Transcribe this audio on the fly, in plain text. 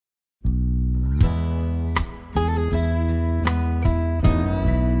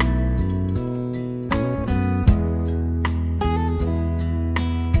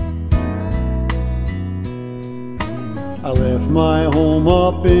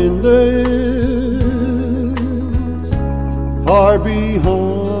home up in the hills, far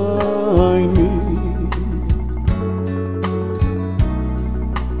behind me.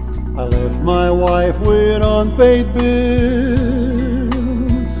 I left my wife with unpaid bills.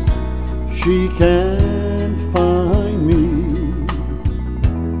 She can't find me.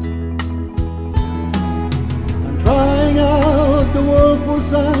 I'm trying out the world for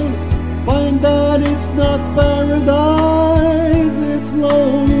signs, find that it's not paradise, it's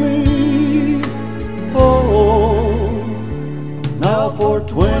lonely. Oh, now for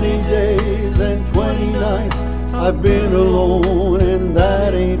 20 days and 20 nights I've been alone, and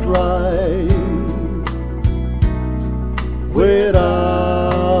that ain't right.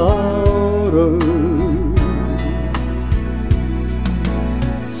 Without her,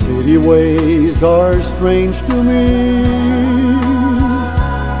 city ways are strange to me,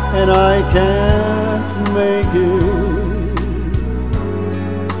 and I can't make it,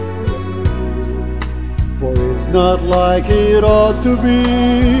 for it's not like it ought to be,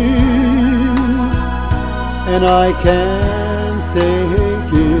 and I can't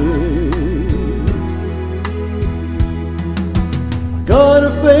take it.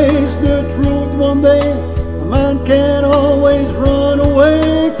 Gotta face the truth one day, a man can't always run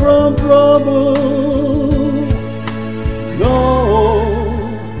away from trouble. No,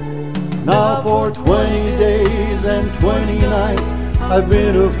 now for 20 days and 20 nights I've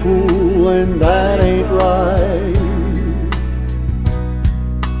been a fool, and that ain't right.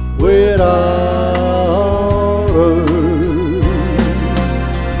 Without her,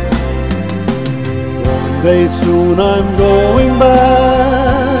 one day soon I'm going back.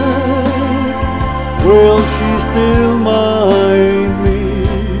 Will she still mind me?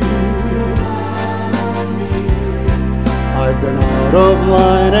 I've been out of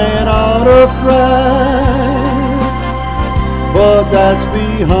line and out of track, but that's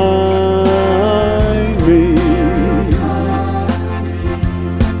behind me.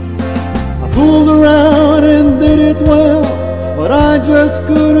 I fooled around and did it well, but I just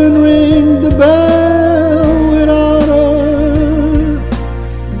couldn't ring the bell without her.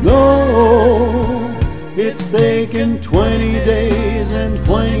 No, it's taken 20 days and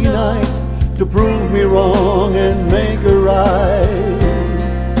 20 nights to prove me wrong and make her right.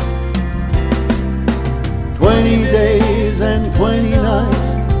 20 days and 20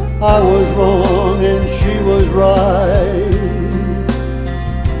 nights I was wrong and she was right.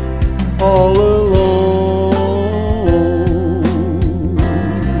 All alone.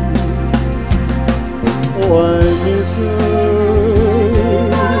 Oh, I miss her.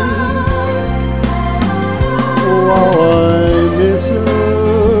 Oh, I miss her.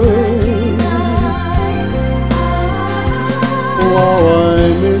 Oh, I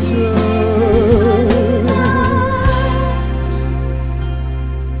miss her.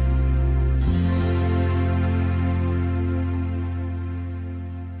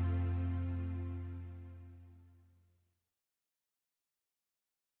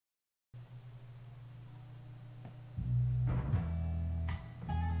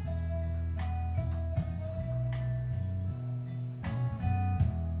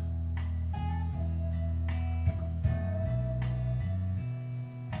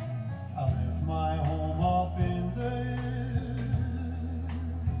 I left my home up in the hills,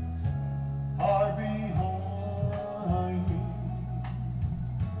 far behind me.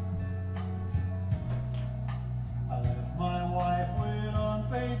 I left my wife with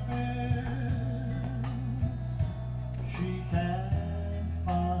unpaid bills. She can't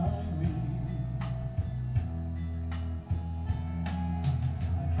find me.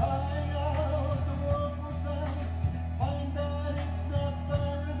 I'm trying out the world for signs, find that it's not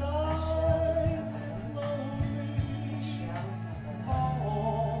paradise, it's lonely.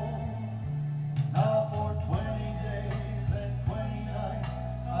 Oh, now for 20 days and 20 nights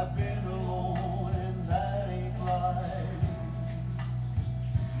I've been alone, and that ain't right.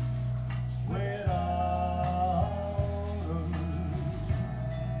 Without her,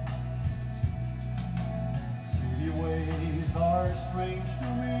 city ways are strange to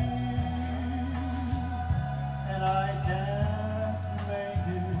me, and I can't make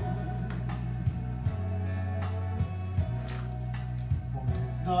it, for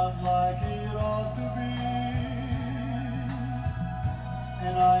it's not like it ought to be,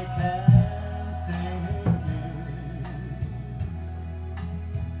 and I can't